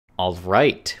All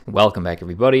right, welcome back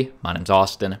everybody. My name's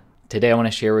Austin. Today I want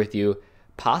to share with you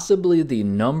possibly the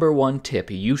 #1 tip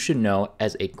you should know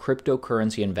as a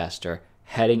cryptocurrency investor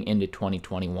heading into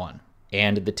 2021.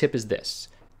 And the tip is this: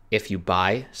 if you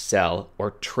buy, sell, or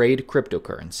trade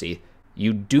cryptocurrency,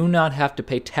 you do not have to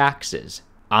pay taxes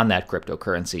on that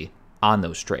cryptocurrency on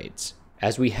those trades.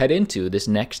 As we head into this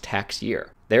next tax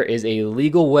year, there is a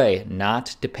legal way not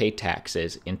to pay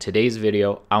taxes. In today's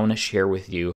video, I want to share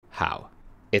with you how.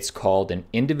 It's called an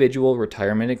individual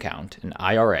retirement account, an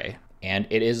IRA, and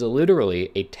it is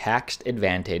literally a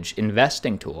tax-advantaged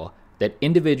investing tool that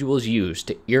individuals use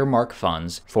to earmark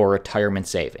funds for retirement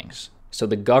savings. So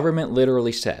the government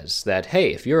literally says that,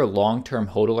 hey, if you're a long-term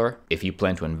hodler, if you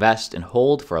plan to invest and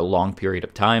hold for a long period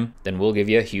of time, then we'll give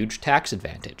you a huge tax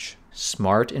advantage.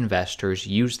 Smart investors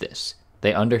use this.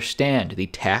 They understand the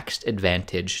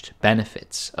tax-advantaged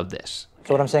benefits of this.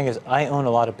 So what I'm saying is I own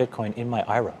a lot of Bitcoin in my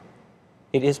IRA.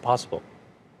 It is possible.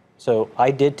 So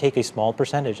I did take a small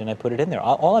percentage and I put it in there.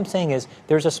 All I'm saying is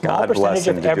there's a small percentage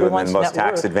of everyone's net worth. God bless him to do it in the most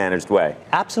tax-advantaged way.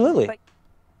 Absolutely.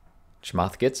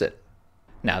 Chamath gets it.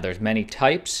 Now, there's many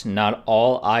types. Not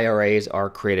all IRAs are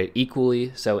created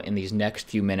equally. So in these next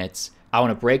few minutes, I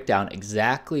want to break down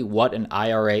exactly what an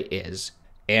IRA is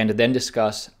and then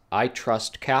discuss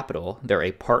iTrustCapital. They're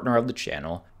a partner of the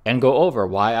channel, and go over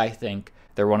why I think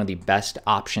they're one of the best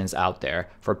options out there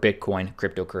for Bitcoin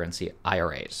cryptocurrency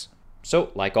IRAs. So,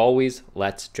 like always,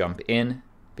 let's jump in,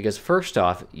 because first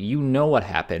off, you know what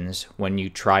happens when you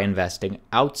try investing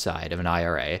outside of an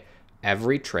IRA.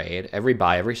 Every trade, every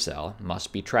buy, every sell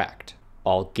must be tracked.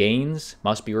 All gains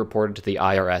must be reported to the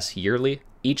IRS yearly.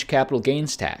 Each capital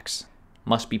gains tax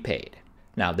must be paid.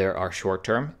 Now, there are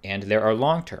short-term and there are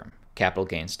long-term capital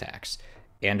gains tax.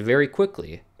 And very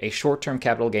quickly, a short-term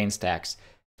capital gains tax,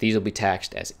 these will be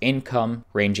taxed as income,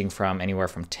 ranging from anywhere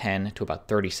from 10 to about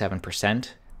 37%.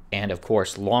 And of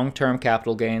course, long-term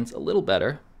capital gains, a little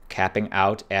better, capping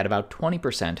out at about 20%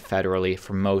 federally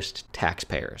for most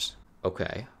taxpayers.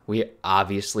 Okay, we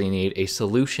obviously need a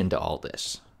solution to all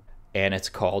this, and it's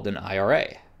called an IRA.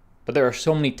 But there are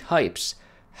so many types.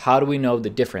 How do we know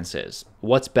the differences?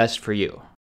 What's best for you?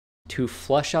 To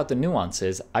flesh out the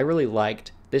nuances, I really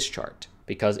liked this chart,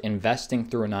 because investing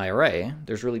through an IRA,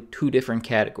 there's really two different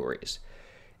categories.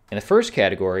 In the first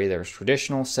category, there's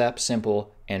traditional SEP,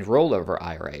 simple, and rollover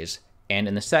IRAs. And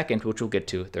in the second, which we'll get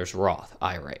to, there's Roth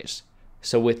IRAs.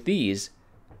 So with these,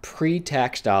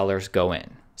 pre-tax dollars go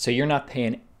in. So you're not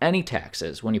paying any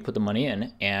taxes when you put the money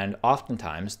in, and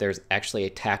oftentimes there's actually a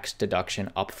tax deduction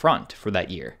up front for that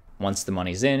year. Once the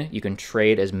money's in, you can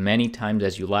trade as many times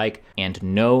as you like, and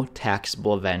no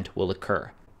taxable event will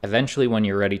occur. Eventually, when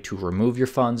you're ready to remove your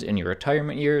funds in your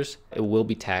retirement years, it will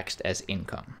be taxed as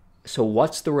income. So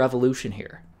what's the revolution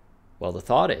here? Well, the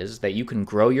thought is that you can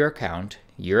grow your account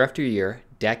year after year,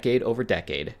 decade over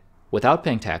decade, without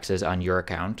paying taxes on your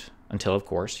account until, of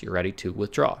course, you're ready to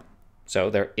withdraw.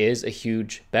 So there is a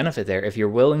huge benefit there if you're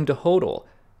willing to hodl.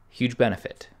 Huge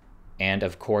benefit. And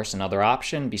of course, another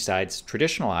option besides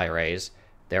traditional IRAs,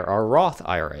 there are Roth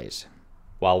IRAs.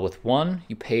 While with one,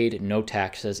 you paid no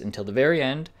taxes until the very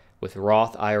end, with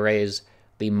Roth IRAs,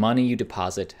 the money you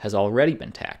deposit has already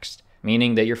been taxed,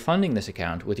 meaning that you're funding this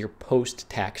account with your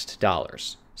post-taxed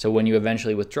dollars. So when you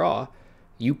eventually withdraw,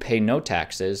 you pay no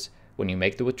taxes when you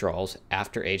make the withdrawals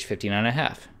after age 59 and a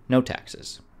half. No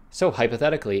taxes. So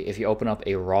hypothetically, if you open up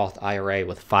a Roth IRA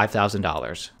with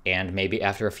 $5,000, and maybe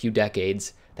after a few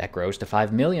decades, that grows to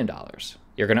 $5 million,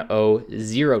 you're going to owe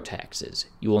 0 taxes.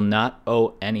 You will not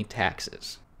owe any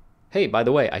taxes. Hey, by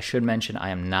the way, I should mention I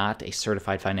am not a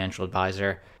certified financial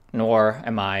advisor, nor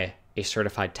am I a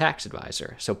certified tax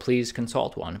advisor, so please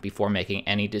consult one before making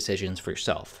any decisions for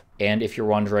yourself. And if you're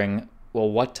wondering, well,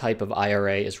 what type of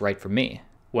IRA is right for me?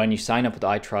 When you sign up with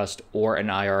iTrust or an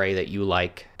IRA that you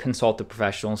like, consult the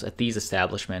professionals at these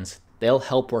establishments. They'll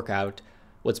help work out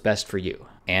what's best for you.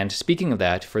 And speaking of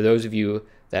that, for those of you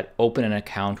that open an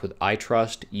account with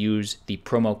iTrust, use the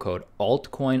promo code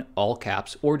Altcoin, all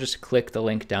caps, or just click the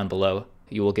link down below.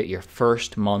 You will get your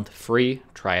first month free.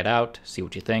 Try it out, see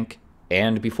what you think.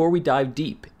 And before we dive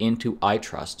deep into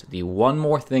iTrust, the one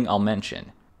more thing I'll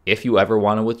mention, if you ever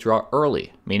want to withdraw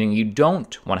early, meaning you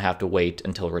don't want to have to wait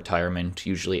until retirement,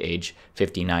 usually age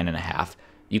 59 and a half,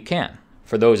 you can.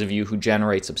 For those of you who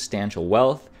generate substantial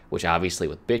wealth, which obviously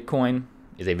with Bitcoin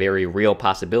is a very real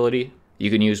possibility, you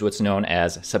can use what's known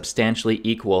as substantially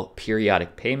equal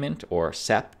periodic payment, or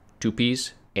SEP,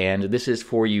 2Ps. And this is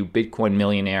for you Bitcoin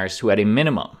millionaires who at a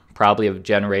minimum probably have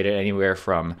generated anywhere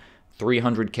from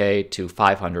 300K to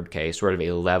 500K, sort of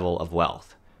a level of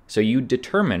wealth. So you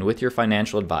determine with your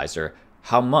financial advisor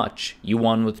how much you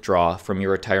want to withdraw from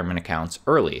your retirement accounts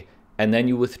early, and then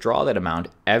you withdraw that amount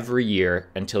every year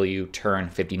until you turn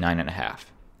 59 and a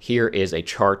half. Here is a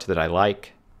chart that I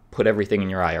like. Put everything in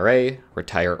your IRA,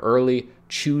 retire early,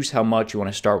 choose how much you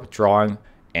want to start withdrawing,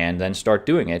 and then start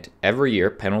doing it every year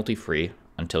penalty-free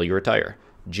until you retire.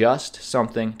 Just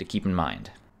something to keep in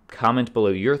mind. Comment below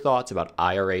your thoughts about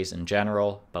IRAs in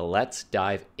general, but let's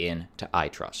dive into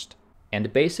iTrust.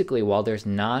 And basically, while there's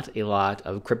not a lot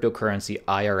of cryptocurrency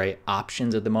IRA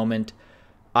options at the moment,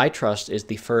 iTrust is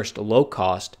the first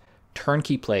low-cost,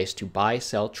 turnkey place to buy,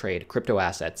 sell, trade crypto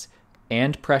assets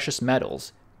and precious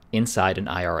metals inside an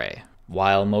IRA.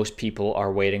 While most people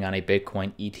are waiting on a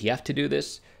Bitcoin ETF to do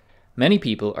this, many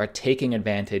people are taking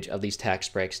advantage of these tax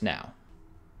breaks now.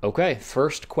 Okay,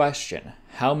 first question.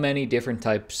 How many different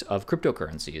types of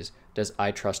cryptocurrencies does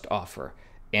iTrust offer?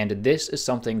 And this is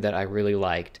something that I really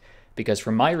liked because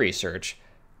from my research,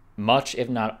 much if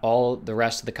not all the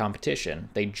rest of the competition,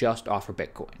 they just offer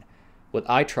Bitcoin. With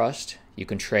iTrust, you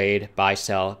can trade, buy,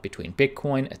 sell between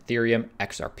Bitcoin, Ethereum,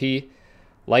 XRP,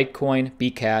 Litecoin,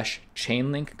 Bcash,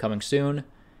 Chainlink coming soon,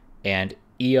 and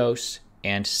EOS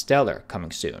and Stellar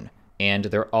coming soon. And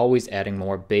they're always adding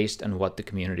more based on what the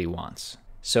community wants.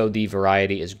 So the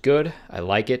variety is good. I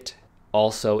like it.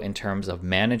 Also, in terms of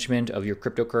management of your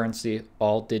cryptocurrency,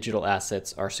 all digital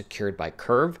assets are secured by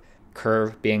Curve.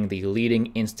 Curve being the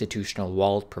leading institutional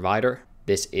wallet provider.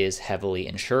 This is heavily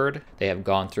insured. They have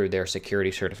gone through their security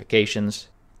certifications.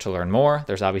 To learn more,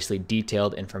 there's obviously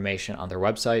detailed information on their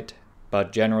website.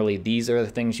 But generally, these are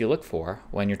the things you look for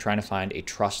when you're trying to find a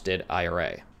trusted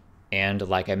IRA. And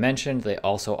like I mentioned, they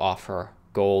also offer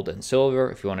gold and silver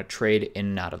if you want to trade in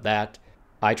and out of that.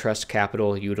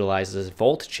 iTrustCapital utilizes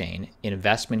Volt Chain,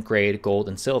 investment-grade gold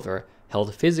and silver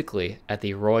held physically at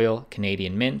the Royal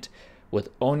Canadian Mint,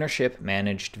 with ownership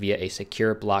managed via a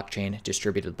secure blockchain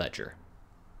distributed ledger.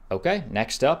 Okay,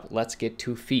 next up, let's get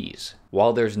to fees.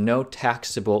 While there's no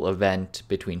taxable event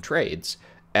between trades,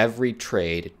 every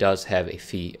trade does have a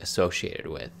fee associated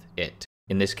with it,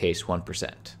 in this case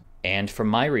 1%. And from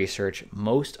my research,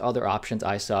 most other options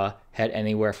I saw had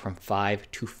anywhere from 5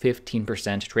 to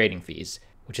 15% trading fees,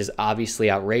 which is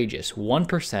obviously outrageous.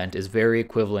 1% is very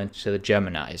equivalent to the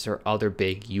Geminis or other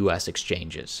big US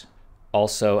exchanges.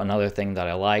 Also, another thing that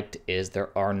I liked is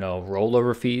there are no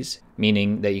rollover fees,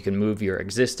 meaning that you can move your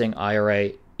existing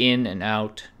IRA in and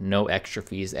out, no extra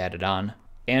fees added on.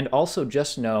 And also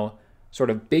just know, sort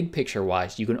of big picture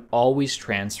wise, you can always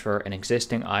transfer an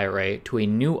existing IRA to a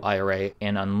new IRA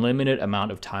an unlimited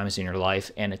amount of times in your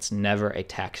life, and it's never a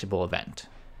taxable event.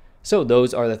 So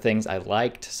those are the things I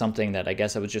liked. Something that I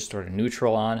guess I was just sort of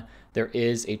neutral on. There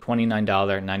is a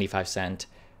 $29.95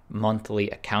 monthly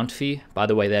account fee. By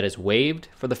the way, that is waived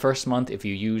for the first month if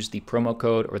you use the promo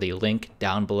code or the link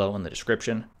down below in the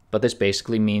description. But this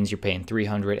basically means you're paying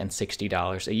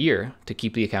 $360 a year to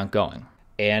keep the account going.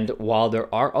 And while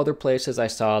there are other places I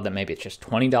saw that maybe it's just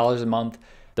 $20 a month,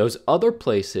 those other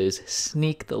places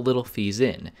sneak the little fees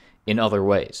in other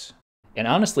ways. And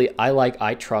honestly, I like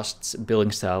iTrust's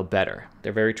billing style better.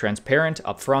 They're very transparent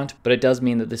upfront, but it does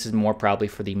mean that this is more probably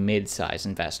for the mid-size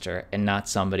investor and not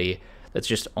somebody that's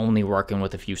just only working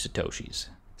with a few Satoshis.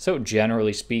 So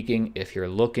generally speaking, if you're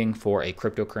looking for a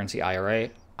cryptocurrency IRA,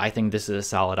 I think this is a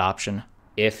solid option.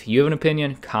 If you have an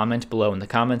opinion, comment below in the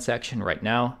comment section right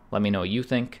now. Let me know what you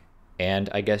think. And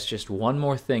I guess just one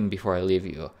more thing before I leave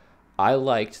you. I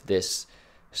liked this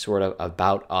sort of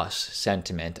about us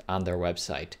sentiment on their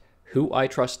website. Who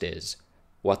iTrust is,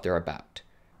 what they're about.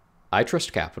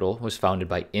 iTrustCapital was founded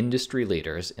by industry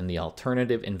leaders in the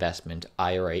alternative investment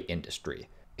IRA industry.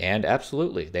 And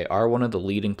absolutely, they are one of the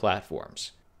leading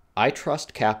platforms.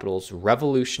 iTrustCapital's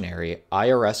revolutionary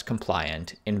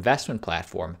IRS-compliant investment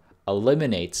platform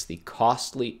eliminates the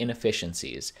costly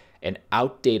inefficiencies and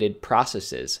outdated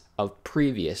processes of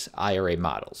previous IRA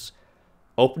models,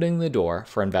 opening the door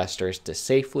for investors to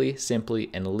safely, simply,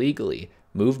 and legally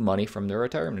move money from their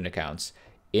retirement accounts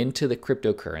into the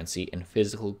cryptocurrency and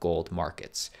physical gold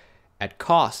markets at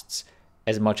costs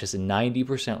as much as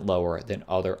 90% lower than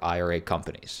other IRA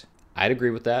companies. I'd agree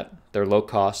with that. Their low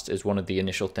cost is one of the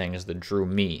initial things that drew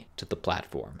me to the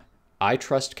platform.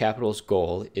 iTrustCapital's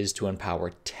goal is to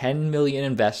empower 10 million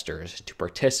investors to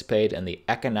participate in the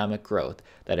economic growth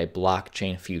that a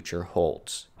blockchain future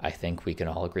holds. I think we can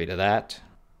all agree to that.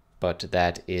 But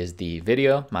that is the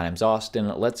video. My name's Austin.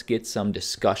 Let's get some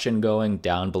discussion going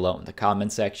down below in the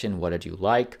comment section. What did you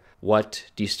like? What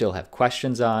do you still have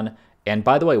questions on? And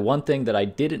by the way, one thing that I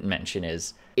didn't mention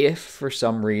is if for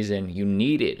some reason you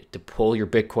needed to pull your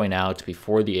Bitcoin out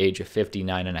before the age of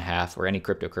 59 and a half or any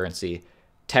cryptocurrency,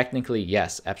 technically,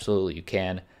 yes, absolutely you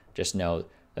can. Just know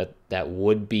that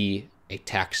would be a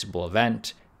taxable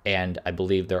event, and I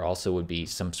believe there also would be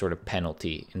some sort of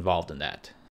penalty involved in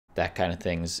that. That kind of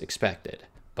thing's expected.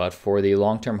 But for the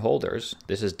long-term holders,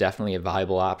 this is definitely a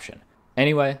viable option.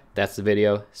 Anyway, that's the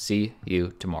video. See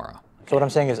you tomorrow. So what I'm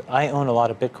saying is I own a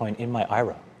lot of Bitcoin in my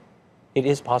IRA. It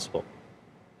is possible.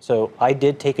 So I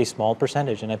did take a small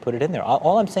percentage and I put it in there.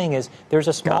 All I'm saying is there's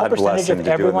a small percentage of everyone's net worth.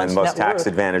 God bless him to do it in the most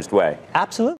tax-advantaged way. Absolutely.